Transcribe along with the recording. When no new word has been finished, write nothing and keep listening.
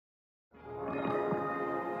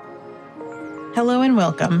Hello and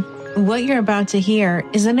welcome. What you're about to hear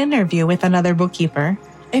is an interview with another bookkeeper.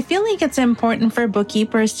 I feel like it's important for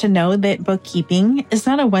bookkeepers to know that bookkeeping is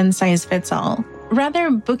not a one-size-fits-all. Rather,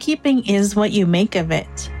 bookkeeping is what you make of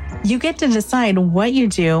it. You get to decide what you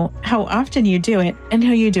do, how often you do it, and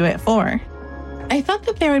who you do it for. I thought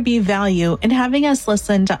that there would be value in having us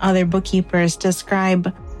listen to other bookkeepers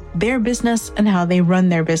describe their business and how they run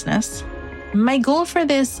their business. My goal for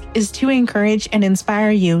this is to encourage and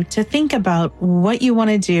inspire you to think about what you want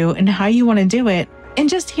to do and how you want to do it, and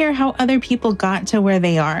just hear how other people got to where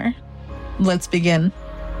they are. Let's begin.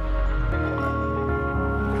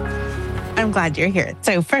 I'm glad you're here.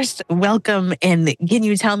 So first, welcome, and can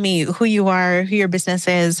you tell me who you are, who your business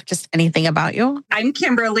is, just anything about you? I'm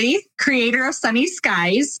Kimberly, creator of Sunny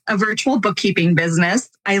Skies, a virtual bookkeeping business.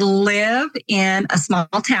 I live in a small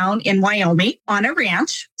town in Wyoming on a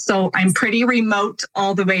ranch, so I'm pretty remote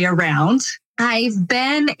all the way around. I've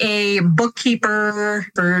been a bookkeeper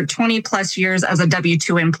for 20 plus years as a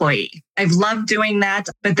W-2 employee. I've loved doing that,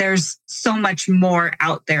 but there's so much more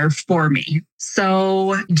out there for me.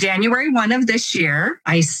 So January 1 of this year,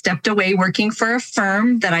 I stepped away working for a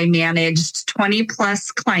firm that I managed 20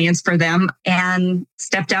 plus clients for them and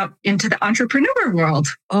stepped out into the entrepreneur world.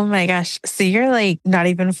 Oh my gosh. So you're like not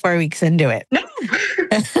even 4 weeks into it. No.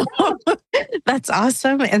 That's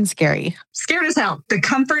awesome and scary. Scared as hell. The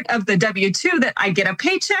comfort of the W-2 that I get a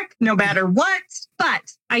paycheck no matter what.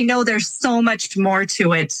 But I know there's so much more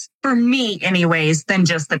to it, for me anyways, than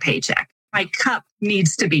just the paycheck. My cup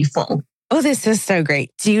needs to be full. Oh, this is so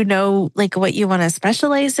great. Do you know like what you want to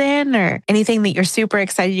specialize in or anything that you're super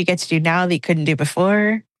excited you get to do now that you couldn't do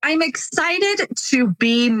before? I'm excited to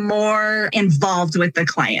be more involved with the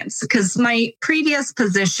clients because my previous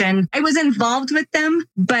position, I was involved with them,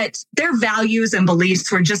 but their values and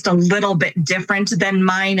beliefs were just a little bit different than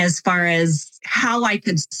mine as far as how I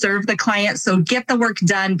could serve the client. So get the work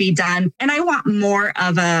done, be done. And I want more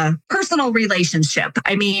of a personal relationship.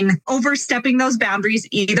 I mean, overstepping those boundaries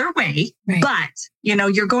either way, right. But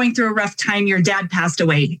you're going through a rough time. Your dad passed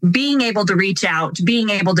away. Being able to reach out,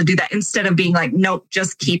 being able to do that instead of being like, nope,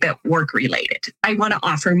 just keep it work related. I want to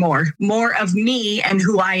offer more of me and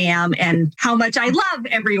who I am and how much I love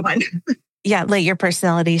everyone. Yeah, let your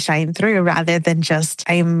personality shine through rather than just,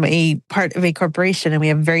 I'm a part of a corporation and we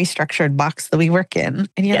have a very structured box that we work in.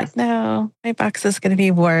 And you're like, no, my box is going to be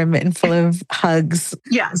warm and full of hugs.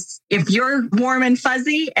 Yes. If you're warm and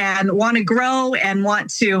fuzzy and want to grow and want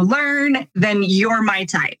to learn, then you're my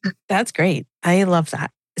type. That's great. I love that.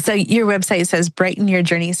 So your website says, brighten your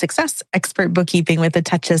journey success, expert bookkeeping with a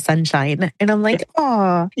touch of sunshine. And I'm like,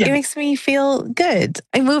 oh, It makes me feel good.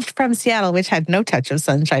 I moved from Seattle, which had no touch of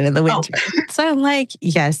sunshine in the winter. So I'm like,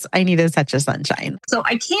 yes, I need a touch of sunshine. So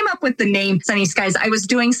I came up with the name Sunny Skies. I was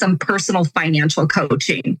doing some personal financial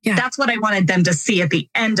coaching. Yeah. That's what I wanted them to see at the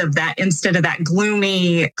end of that, instead of that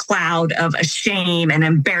gloomy cloud of shame and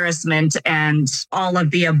embarrassment and all of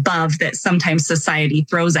the above that sometimes society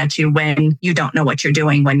throws at you when you don't know what you're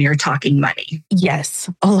doing when you're talking money. Yes,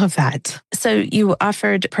 all of that. So you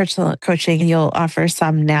offered personal coaching and you'll offer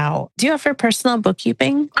some now. Do you offer personal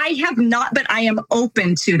bookkeeping? I have not, but I am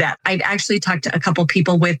open to that. I've actually talked to a couple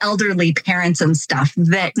people with elderly parents and stuff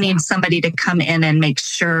that need somebody to come in and make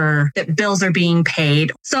sure that bills are being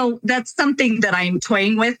paid. So that's something that I'm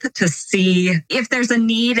toying with to see if there's a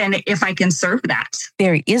need and if I can serve that.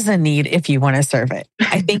 There is a need if you want to serve it.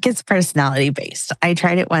 I think it's personality based. I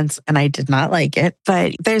tried it once and I did not like it,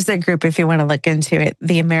 but there's a group, if you want to look into it,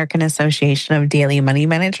 the American Association of Daily Money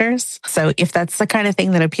Managers. So if that's the kind of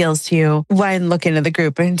thing that appeals to you, one, look into the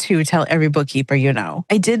group, and two, tell every bookkeeper you know.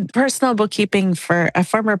 I did personal bookkeeping for a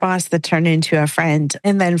former boss that turned into a friend,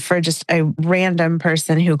 and then for just a random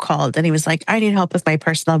person who called and he was like, I need help with my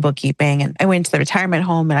personal bookkeeping. And I went to the retirement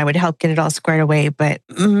home and I would help get it all squared away. But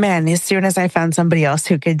man, as soon as I found somebody else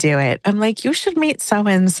who could do it, I'm like, you should meet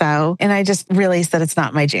so-and-so. And I just realized that it's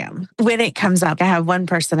not my jam. When it comes up, I have one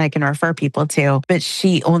person I can refer people to, but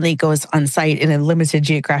she only goes on site in a limited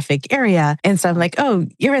geographic area. And so I'm like, oh,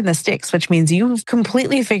 you're in the sticks, which means you've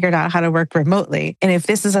completely figured out how to work remotely. And if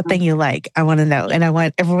this is a thing you like, I want to know. And I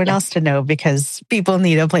want everyone else to know because people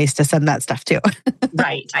need a place to send that stuff to.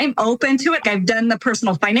 Right. I'm open to it. I've done the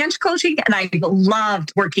personal financial coaching and I've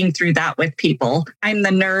loved working through that with people. I'm the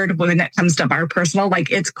nerd when it comes to our personal, like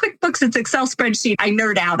it's QuickBooks, it's Excel spreadsheet. I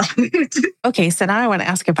nerd out on it. Okay. So now I want to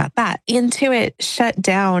ask about that. Intuit shut shut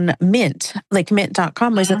down Mint. Like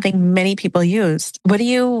Mint.com was a thing many people used. What do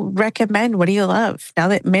you recommend? What do you love? Now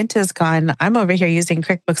that Mint is gone, I'm over here using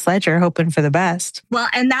QuickBooks Ledger, hoping for the best. Well,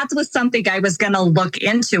 and that was something I was going to look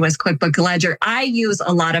into as QuickBooks Ledger. I use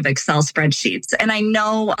a lot of Excel spreadsheets, and I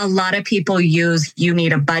know a lot of people use You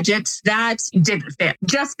Need a Budget. That didn't fit.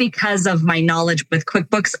 Just because of my knowledge with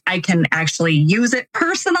QuickBooks, I can actually use it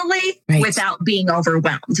personally without being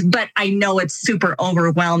overwhelmed. But I know it's super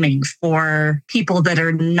overwhelming for people that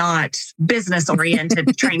are not business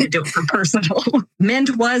oriented trying to do it for personal.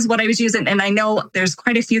 Mint was what I was using. And I know there's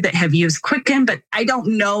quite a few that have used Quicken, but I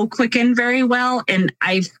don't know Quicken very well. And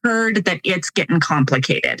I've heard that it's getting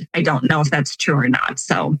complicated. I don't know if that's true or not.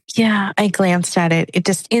 So yeah, I glanced at it.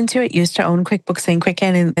 Intuit used to own QuickBooks and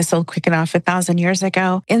Quicken, and they sold Quicken off 1,000 years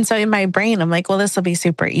ago. And so in my brain, I'm like, well, this will be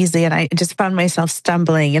super easy. And I just found myself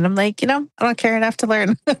stumbling. And I'm like, I don't care enough to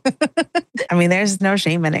learn. I mean, there's no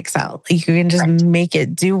shame in Excel. You can just make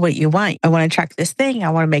it do what you want. I want to track this thing. I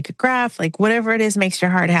want to make a graph, like whatever it is makes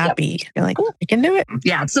your heart happy. You're like, oh, I can do it.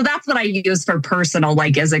 Yeah. So that's what I use for personal,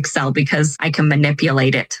 like as Excel, because I can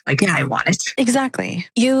manipulate it like I want it. Exactly.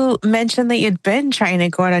 You mentioned that you'd been trying to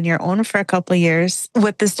go out on your own for a couple of years.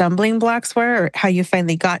 What the stumbling blocks were, or how you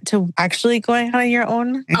finally got to actually going out on your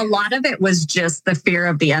own? A lot of it was just the fear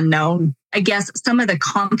of the unknown. I guess some of the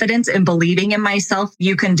confidence in believing in myself,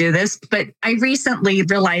 you can do this. But I recently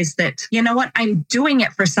realized that, you know what, I'm doing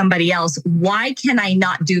it for somebody else. Why can I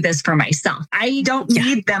not do this for myself? I don't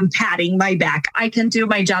need them patting my back. I can do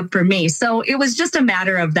my job for me. So it was just a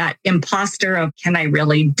matter of that imposter of, can I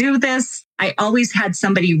really do this? I always had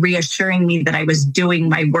somebody reassuring me that I was doing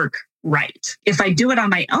my work right. If I do it on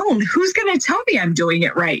my own, who's going to tell me I'm doing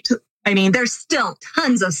it right? I mean, there's still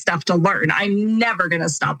tons of stuff to learn. I'm never going to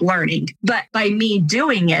stop learning. But by me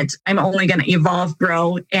doing it, I'm only going to evolve,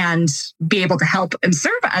 grow, and be able to help and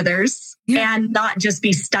serve others and not just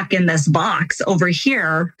be stuck in this box over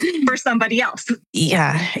here for somebody else.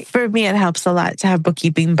 Yeah. For me, it helps a lot to have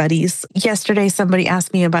bookkeeping buddies. Yesterday, somebody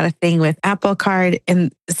asked me about a thing with Apple Card,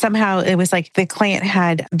 and somehow it was like the client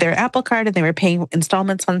had their Apple Card and they were paying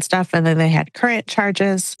installments on stuff, and then they had current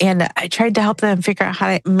charges. And I tried to help them figure out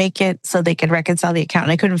how to make it so they could reconcile the account,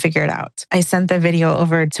 and I couldn't figure it out. I sent the video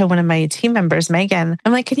over to one of my team members, Megan.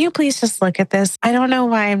 I'm like, can you please just look at this? I don't know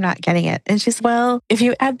why I'm not getting it. And she's, well, if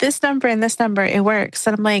you add this number and this number, it works.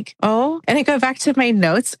 And I'm like, oh, and I go back to my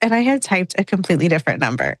notes and I had typed a completely different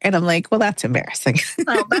number. And I'm like, well, that's embarrassing.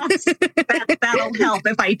 Well, that'll help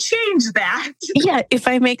if I change that. Yeah, if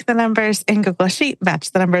I make the numbers in Google Sheet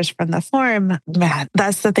match the numbers from the form, man,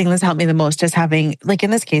 that's the thing that's helped me the most, is having, like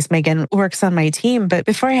in this case, Megan works on my team. But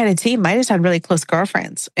before I had a team, I just had really close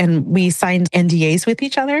girlfriends, and we signed NDAs with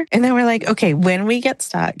each other. And then we're like, okay, when we get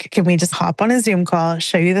stuck, can we just hop on a Zoom call,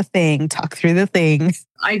 show you the thing, talk through the thing?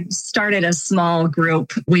 I started a small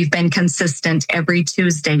group. We've been consistent every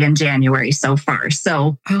Tuesday in January so far.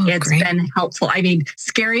 So it's been helpful. I mean,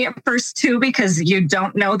 scary at first too, because you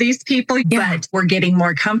don't know these people, but we're getting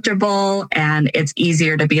more comfortable and it's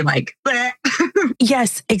easier to be like, bleh.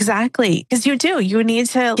 Yes, exactly. Because you need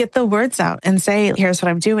to get the words out and say, here's what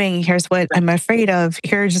I'm doing. Here's what I'm afraid of.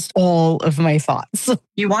 Here are just all of my thoughts.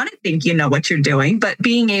 You want to think you know what you're doing, but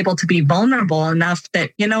being able to be vulnerable enough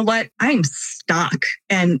that, you know what, I'm stuck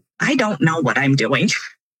and I don't know what I'm doing.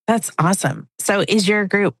 That's awesome. So is your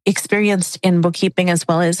group experienced in bookkeeping as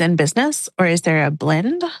well as in business, or is there a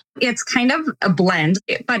blend? It's kind of a blend.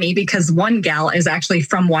 It's funny because one gal is actually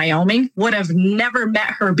from Wyoming. Would have never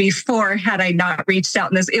met her before had I not reached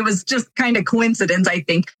out in this. It was just kind of coincidence, I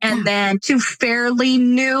think. And then two fairly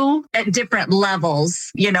new at different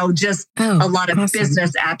levels, just a lot of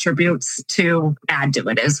business attributes to add to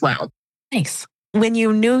it as well. Nice. When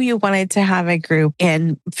you knew you wanted to have a group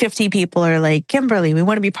and 50 people are like, Kimberly, we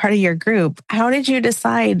want to be part of your group, how did you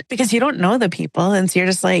decide? Because you don't know the people. And so you're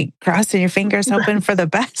just like crossing your fingers, hoping for the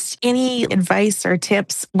best. Any advice or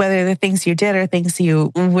tips, whether the things you did or things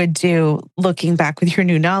you would do looking back with your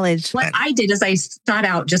new knowledge? What I did is I sought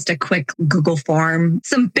out just a quick Google form,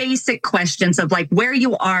 some basic questions of like where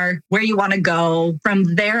you are, where you want to go.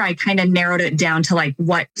 From there, I kind of narrowed it down to like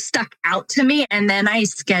what stuck out to me. And then I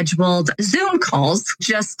scheduled Zoom calls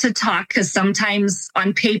just to talk, because sometimes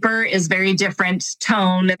on paper is very different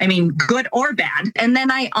tone. I mean, good or bad. And then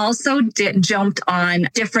I also jumped on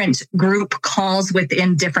different group calls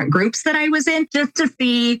within different groups that I was in, just to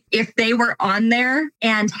see if they were on there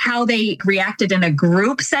and how they reacted in a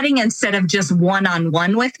group setting instead of just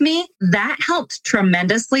one-on-one with me. That helped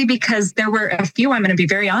tremendously, because there were a few, I'm going to be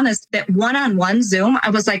very honest, that one-on-one Zoom, I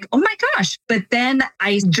was like, oh my gosh. But then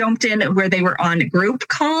I jumped in where they were on group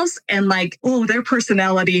calls and like, oh, their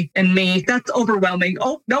personality and me, that's overwhelming.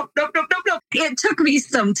 Oh, nope, nope, nope, nope, nope. It took me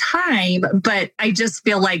some time, but I just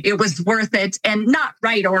feel like it was worth it and not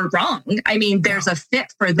right or wrong. I mean, there's a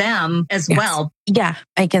fit for them as well. Yeah,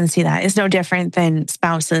 I can see that. It's no different than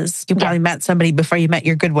spouses. You probably met somebody before you met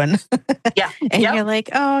your good one. And you're like,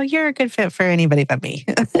 oh, you're a good fit for anybody but me.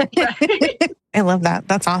 I love that.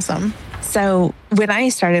 That's awesome. So when I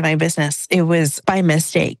started my business, it was by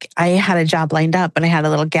mistake. I had a job lined up and I had a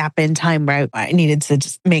little gap in time where I needed to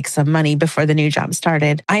just make some money before the new job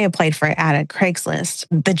started. I applied for an ad at Craigslist.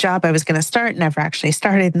 The job I was going to start never actually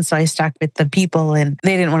started. And so I stuck with the people and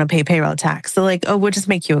they didn't want to pay payroll tax. So like, oh, we'll just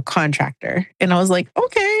make you a contractor. And I was like,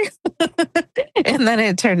 okay. And then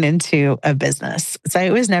it turned into a business. So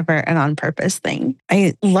it was never an on purpose thing.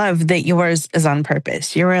 I love that yours is on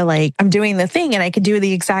purpose. You were like, I'm doing the thing and I could do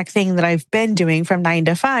the exact thing that I've been doing from 9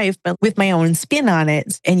 to 5, but with my own spin on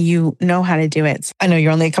it. And you know how to do it. I know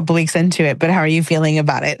you're only a couple weeks into it, but how are you feeling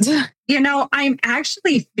about it? I'm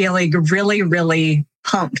actually feeling really, really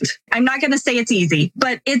pumped. I'm not going to say it's easy,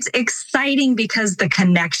 but it's exciting because the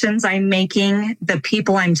connections I'm making, the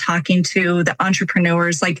people I'm talking to, the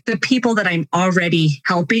entrepreneurs, like the people that I'm already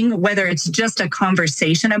helping, whether it's just a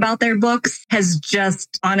conversation about their books, has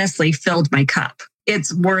just honestly filled my cup.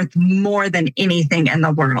 It's worth more than anything in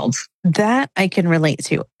the world. That I can relate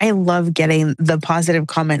to. I love getting the positive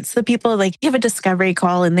comments. The people like you have a discovery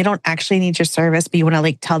call and they don't actually need your service, but you want to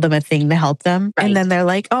like tell them a thing to help them. Right. And then they're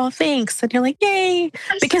like, oh, thanks. And you're like, yay.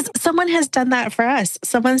 Because someone has done that for us.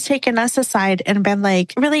 Someone's taken us aside and been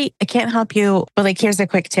like, really, I can't help you, but like, here's a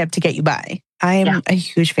quick tip to get you by. I'm a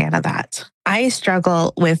huge fan of that. I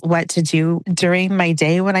struggle with what to do during my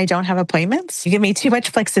day when I don't have appointments. You give me too much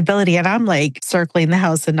flexibility and I'm like circling the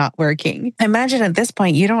house and not working. Imagine at this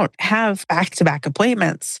point, you don't have back-to-back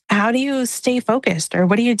appointments. How do you stay focused or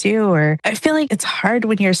what do you do? Or I feel like it's hard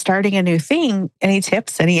when you're starting a new thing. Any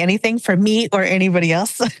tips, anything for me or anybody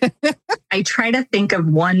else? I try to think of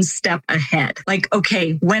one step ahead. Like,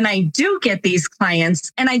 okay, when I do get these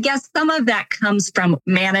clients, and I guess some of that comes from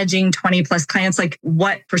managing 20 plus clients, like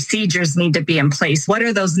what procedures need to be in place? What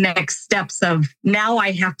are those next steps of now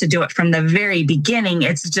I have to do it from the very beginning?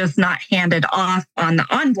 It's just not handed off on the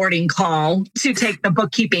onboarding call to take the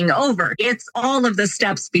bookkeeping over. It's all of the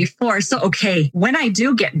steps before. So, okay, when I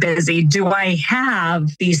do get busy, do I have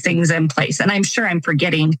these things in place? And I'm sure I'm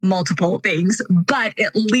forgetting multiple things, but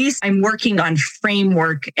at least I'm working on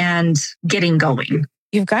framework and getting going.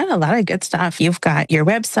 You've got a lot of good stuff. You've got your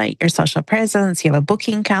website, your social presence, you have a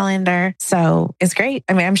booking calendar. So it's great.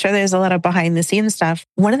 I mean, I'm sure there's a lot of behind the scenes stuff.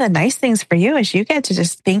 One of the nice things for you is you get to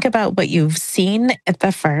just think about what you've seen at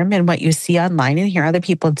the firm and what you see online and hear other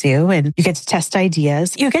people do. And you get to test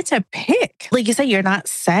ideas. You get to pick. Like you said, you're not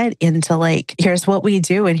set into like, here's what we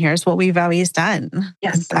do and here's what we've always done.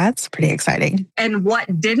 Yes. That's pretty exciting. And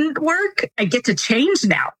what didn't work, I get to change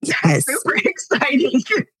now. Yes. Super exciting.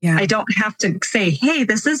 Yeah. I don't have to say, hey,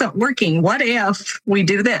 this isn't working. What if we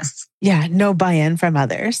do this? Yeah, no buy-in from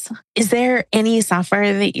others. Is there any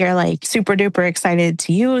software that you're like super duper excited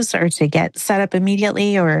to use or to get set up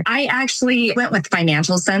immediately? Or I actually went with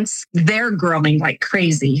Financial Sense. They're growing like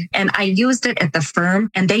crazy. And I used it at the firm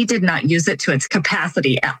and they did not use it to its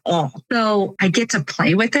capacity at all. So I get to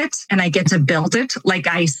play with it and I get to build it like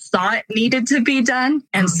I saw it needed to be done.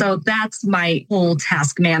 And so that's my whole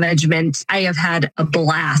task management. I have had a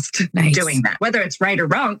blast doing that. Whether it's right or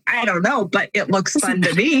wrong, I don't know, but it looks fun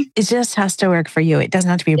to me. It just has to work for you. It doesn't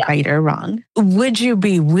have to be right or wrong. Would you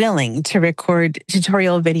be willing to record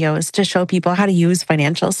tutorial videos to show people how to use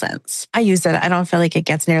Financial Sense? I use it. I don't feel like it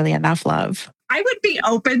gets nearly enough love. I would be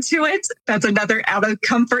open to it. That's another out of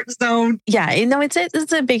comfort zone. Yeah,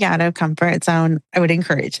 it's a big out of comfort zone. I would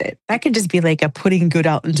encourage it. That could just be like a putting good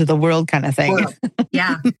out into the world kind of thing.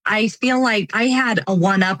 Yeah. I feel like I had a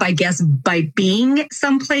one up, I guess, by being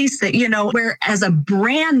someplace that, where as a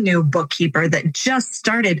brand new bookkeeper that just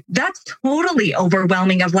started, that's totally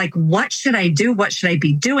overwhelming of like, what should I do? What should I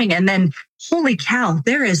be doing? And then holy cow,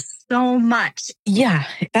 there is so much. Yeah,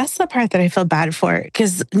 that's the part that I feel bad for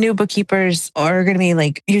because new bookkeepers are going to be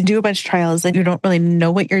like, you do a bunch of trials and you don't really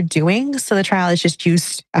know what you're doing. So the trial is just you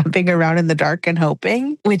stomping around in the dark and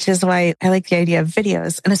hoping, which is why I like the idea of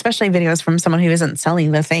videos and especially videos from someone who isn't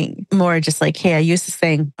selling the thing. More just like, hey, I use this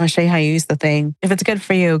thing. I'll show you how you use the thing. If it's good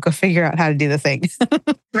for you, go figure out how to do the thing.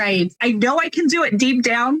 Right. I know I can do it deep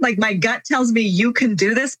down. Like my gut tells me you can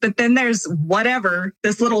do this, but then there's whatever,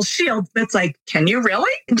 this little shield that's like, can you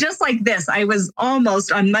really? Just like this, I was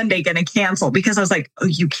almost on Monday going to cancel because I was like, oh,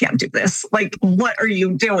 you can't do this. Like, what are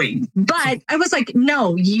you doing? But I was like,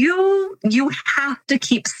 no, you have to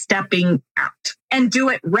keep stepping out. and do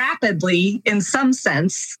it rapidly in some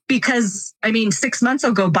sense, because 6 months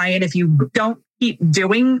will go by. And if you don't keep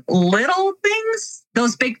doing little things,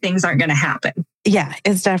 those big things aren't going to happen. Yeah,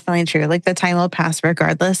 it's definitely true. Like the time will pass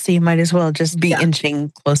regardless. So you might as well just be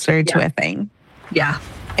inching closer to a thing. Yeah.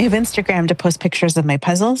 I have Instagram to post pictures of my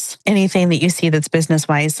puzzles. Anything that you see that's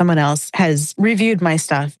business-wise, someone else has reviewed my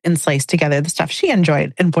stuff and sliced together the stuff she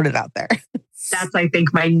enjoyed and put it out there. That's, I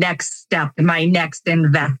think, my next step, my next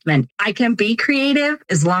investment. I can be creative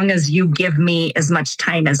as long as you give me as much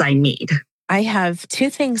time as I need. I have two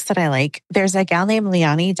things that I like. There's a gal named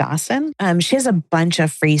Leonie Dawson. She has a bunch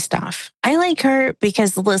of free stuff. I like her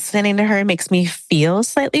because listening to her makes me feel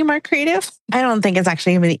slightly more creative. I don't think it's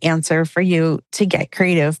actually going to be the answer for you to get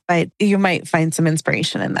creative, but you might find some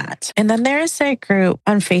inspiration in that. And then there's a group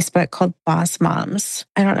on Facebook called Boss Moms.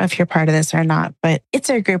 I don't know if you're part of this or not, but it's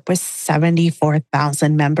a group with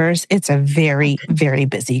 74,000 members. It's a very, very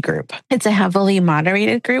busy group. It's a heavily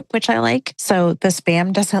moderated group, which I like. So the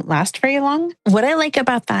spam doesn't last very long. What I like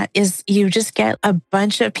about that is you just get a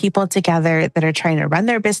bunch of people together that are trying to run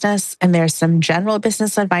their business, and there's some general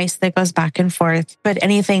business advice that goes back and forth. But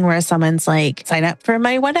anything where someone's like, sign up for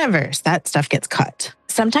my whatevers, that stuff gets cut.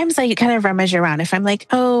 Sometimes I kind of rummage around. If I'm like,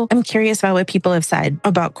 oh, I'm curious about what people have said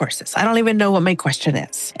about courses. I don't even know what my question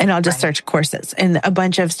is. And I'll just search courses and a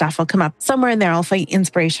bunch of stuff will come up. Somewhere in there, I'll find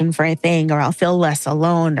inspiration for a thing, or I'll feel less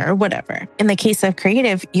alone or whatever. In the case of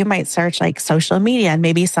creative, you might search like social media and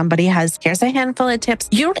maybe somebody has, here's a handful of tips.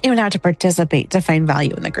 You don't even have to participate to find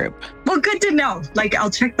value in the group. Well, good to know. Like,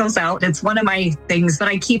 I'll check those out. It's one of my things that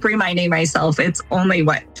I keep reminding myself. It's only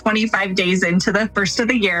 25 days into the first of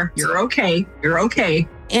the year. You're okay. You're okay.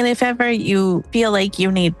 And if ever you feel like you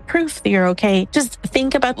need proof that you're okay, just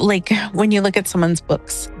think about like when you look at someone's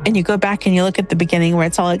books and you go back and you look at the beginning where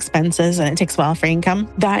it's all expenses and it takes a while for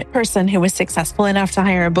income. That person who was successful enough to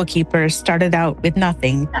hire a bookkeeper started out with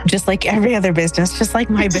nothing, just like every other business, just like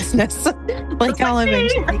my business. Like I'll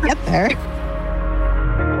eventually get there.